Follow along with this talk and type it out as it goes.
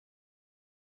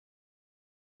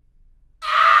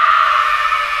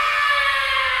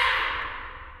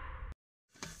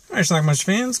Alright, Schlockmeisters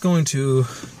fans, going to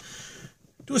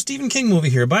do a Stephen King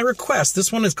movie here by request.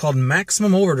 This one is called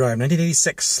Maximum Overdrive,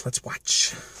 1986. Let's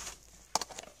watch.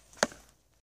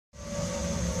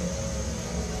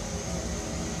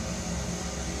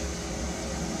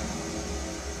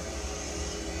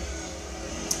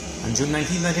 On June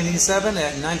 19, 1987,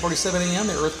 at 9:47 a.m.,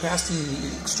 the Earth passed in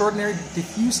the extraordinary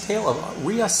diffuse tail of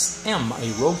Rias M,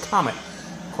 a rogue comet.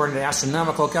 According to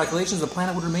astronomical calculations, the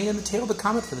planet would remain in the tail of the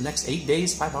comet for the next 8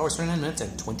 days, 5 hours, 29 minutes,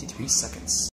 and 23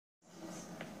 seconds.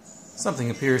 Something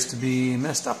appears to be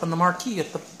messed up in the marquee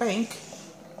at the bank.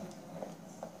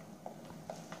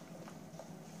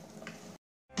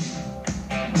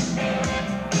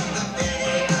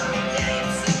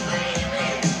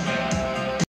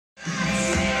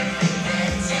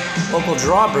 Local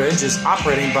drawbridge is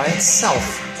operating by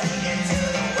itself.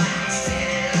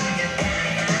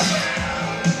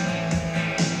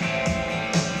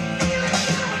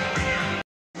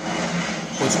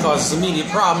 Which causes immediate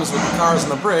problems with the cars on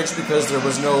the bridge because there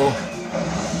was no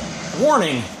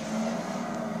warning.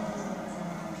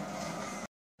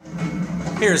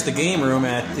 Here's the game room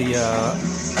at the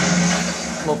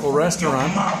local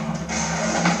restaurant.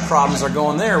 Problems are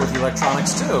going there with the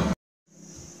electronics too.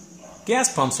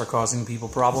 Gas pumps are causing people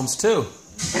problems too.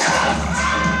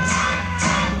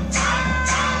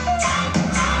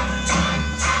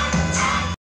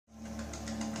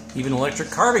 Even electric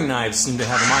carving knives seem to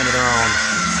have a mind of their own.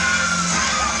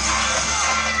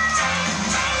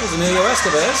 There's Emilio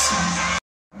Estevez.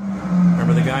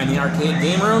 Remember the guy in the arcade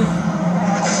game room?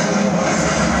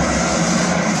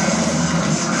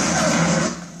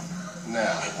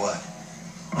 Now what?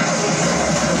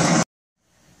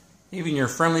 Even your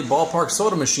friendly ballpark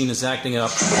soda machine is acting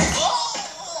up.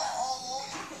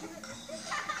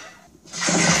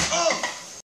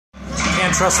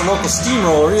 Can't trust the local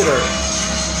steamroller either.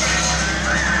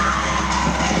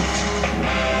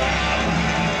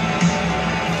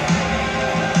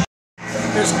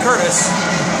 Here's Curtis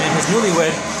and his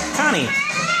newlywed, Connie.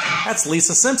 That's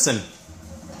Lisa Simpson,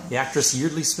 the actress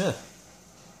Yeardley Smith.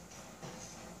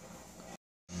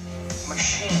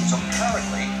 Machines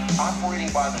apparently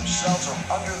operating by themselves or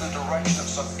under the direction of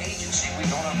some agency we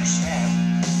don't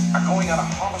understand are going on a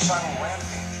homicidal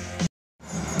rampage.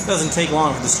 It doesn't take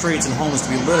long for the streets and homes to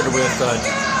be littered with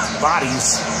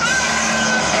bodies.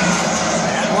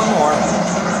 Add one more.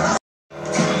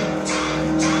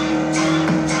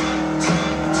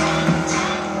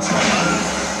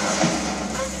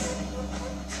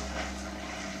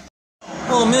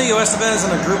 Well, Emilio Estevez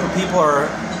and a group of people are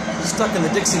stuck in the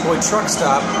Dixie Boy truck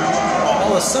stop.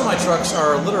 All the semi-trucks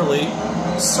are literally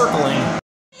circling.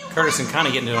 Curtis and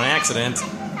Connie get into an accident.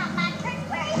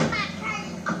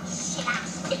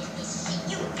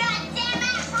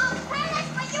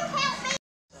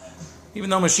 Even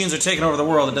though machines are taking over the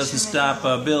world, it doesn't stop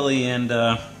Billy and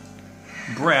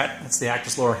Brett, that's the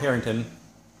actress Laura Harrington,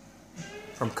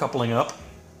 from coupling up.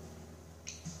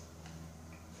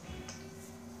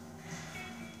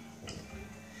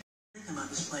 About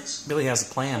this place. Billy has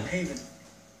a plan. Haven.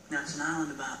 Now it's an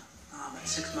island about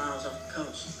 6 miles off the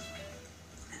coast.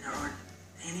 And there aren't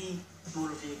any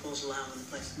motor vehicles allowed in the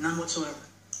place. None whatsoever.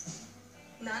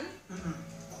 None? Mm-mm.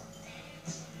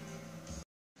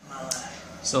 Well,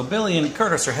 So Billy and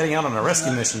Curtis are heading out on a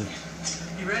rescue mission.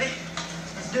 you ready?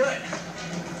 Let's do it.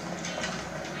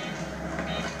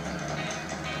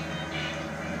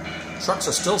 Trucks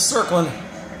are still circling.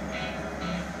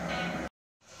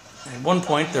 At one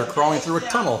point, they're crawling through a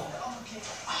tunnel,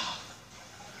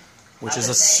 which is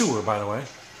a sewer, by the way.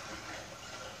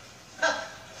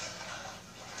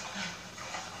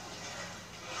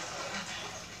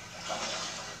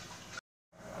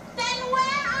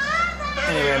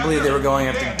 Anyway, I believe they were going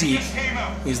after Deke.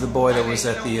 He's the boy that was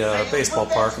at the baseball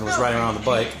park and was riding around the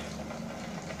bike.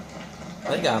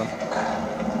 They got him.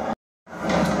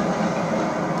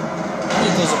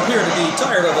 Vehicles appear to be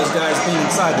tired of those guys being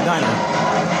inside the diner.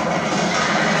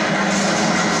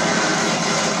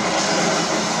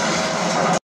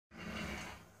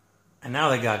 And now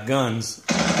they got guns.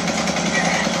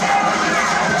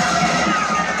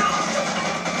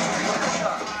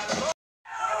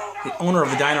 The owner of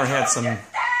the diner had some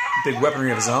big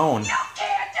weaponry of his own. You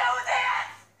can't do that!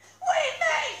 We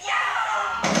made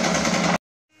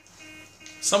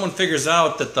you! Someone figures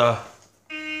out that the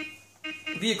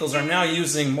vehicles are now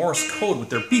using Morse code with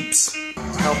their beeps.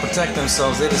 To help protect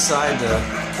themselves, they decide to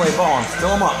play ball and fill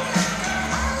them up.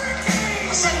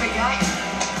 What's up, big guy?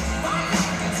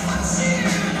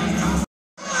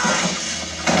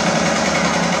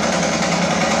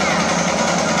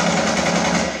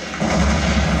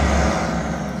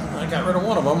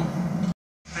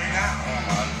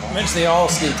 course, they all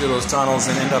sneak through those tunnels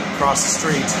and end up across the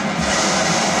street.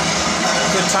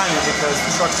 Good timing because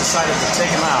the trucks decided to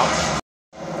take them out.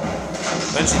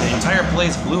 Eventually, the entire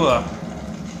place blew up.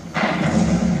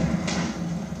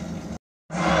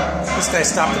 This guy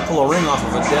stopped to pull a ring off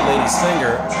of a dead lady's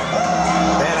finger.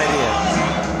 Bad idea.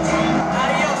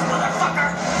 Adios, motherfucker!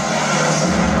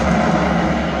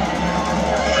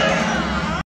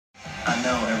 I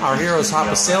know. Our heroes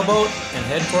hop a sailboat and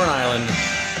head for an island.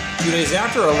 A few days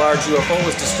after, a large UFO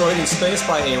was destroyed in space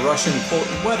by a Russian, quote,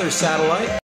 weather satellite.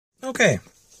 Okay,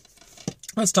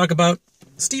 let's talk about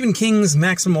Stephen King's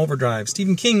Maximum Overdrive.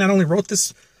 Stephen King not only wrote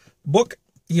this book,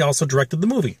 he also directed the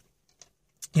movie.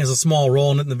 He has a small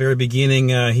role in it in the very beginning.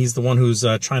 He's the one who's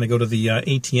trying to go to the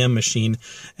ATM machine,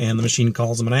 and the machine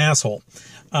calls him an asshole.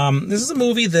 This is a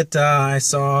movie that I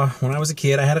saw when I was a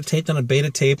kid. I had it taped on a beta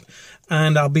tape,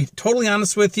 and I'll be totally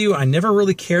honest with you, I never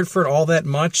really cared for it all that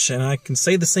much, and I can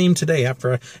say the same today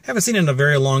after I haven't seen it in a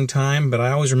very long time, but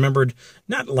I always remembered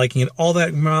not liking it all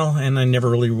that well, and I never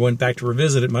really went back to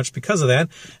revisit it much because of that,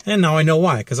 and now I know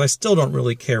why, because I still don't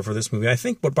really care for this movie. I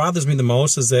think what bothers me the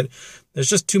most is that there's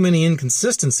just too many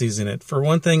inconsistencies in it. For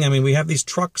one thing, I mean, we have these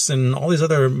trucks and all these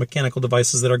other mechanical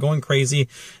devices that are going crazy,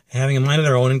 having a mind of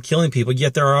their own and killing people,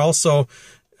 yet there are also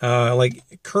like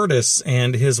Curtis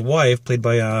and his wife, played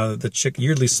by the chick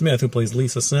Yeardley Smith, who plays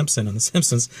Lisa Simpson on The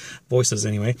Simpsons, voices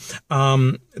anyway.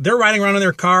 They're riding around in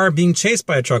their car being chased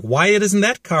by a truck. Why isn't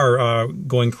that car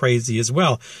going crazy as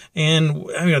well? And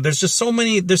I mean, there's just too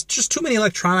many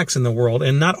electronics in the world,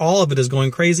 and not all of it is going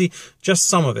crazy, just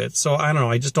some of it. So I don't know,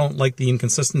 I just don't like the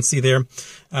inconsistency there.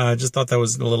 Just thought that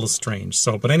was a little strange.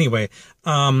 So, but anyway,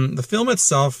 the film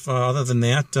itself, other than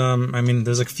that, I mean,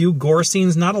 there's a few gore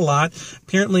scenes, not a lot.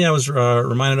 Apparently, I was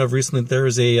reminded of recently that there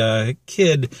is a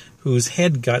kid whose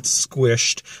head got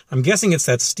squished. I'm guessing it's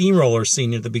that steamroller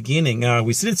scene at the beginning.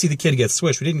 We did see the kid get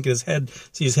squished. We didn't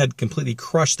see his head completely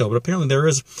crushed though. But apparently there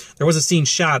was a scene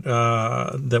shot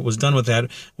that was done with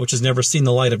that, which has never seen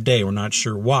the light of day. We're not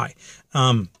sure why.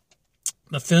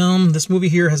 This movie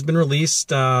here has been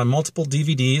released, multiple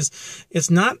DVDs. It's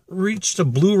not reached a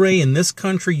Blu-ray in this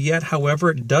country yet.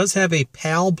 However, it does have a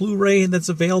PAL Blu-ray that's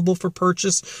available for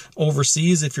purchase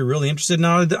overseas if you're really interested.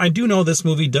 Now, I do know this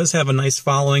movie does have a nice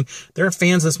following. There are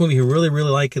fans of this movie who really,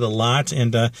 really like it a lot.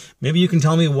 And maybe you can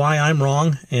tell me why I'm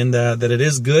wrong and that it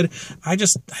is good. I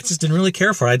just didn't really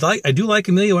care for it. I do like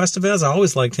Emilio Estevez. I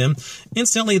always liked him.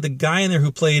 Incidentally, the guy in there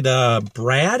who played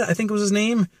Brad, I think was his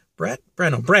name. Brad.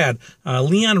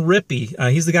 Leon Rippey.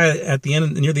 He's the guy at the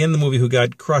end, near the end of the movie, who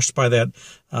got crushed by that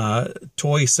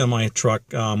toy semi truck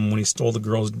when he stole the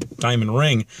girl's diamond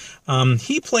ring.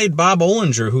 He played Bob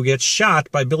Olinger, who gets shot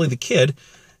by Billy the Kid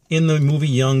in the movie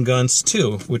Young Guns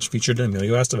 2, which featured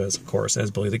Emilio Estevez, of course,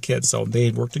 as Billy the Kid. So they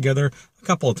worked together a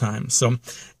couple of times. So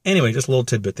anyway, just a little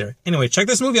tidbit there. Anyway, check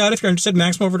this movie out if you're interested.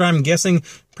 Maximum Overdrive. I'm guessing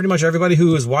pretty much everybody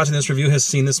who is watching this review has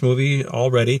seen this movie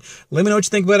already. Let me know what you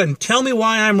think about it and tell me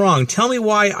why I'm wrong. Tell me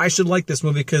why I should like this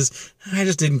movie, because I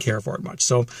just didn't care for it much.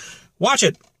 So watch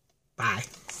it. Bye.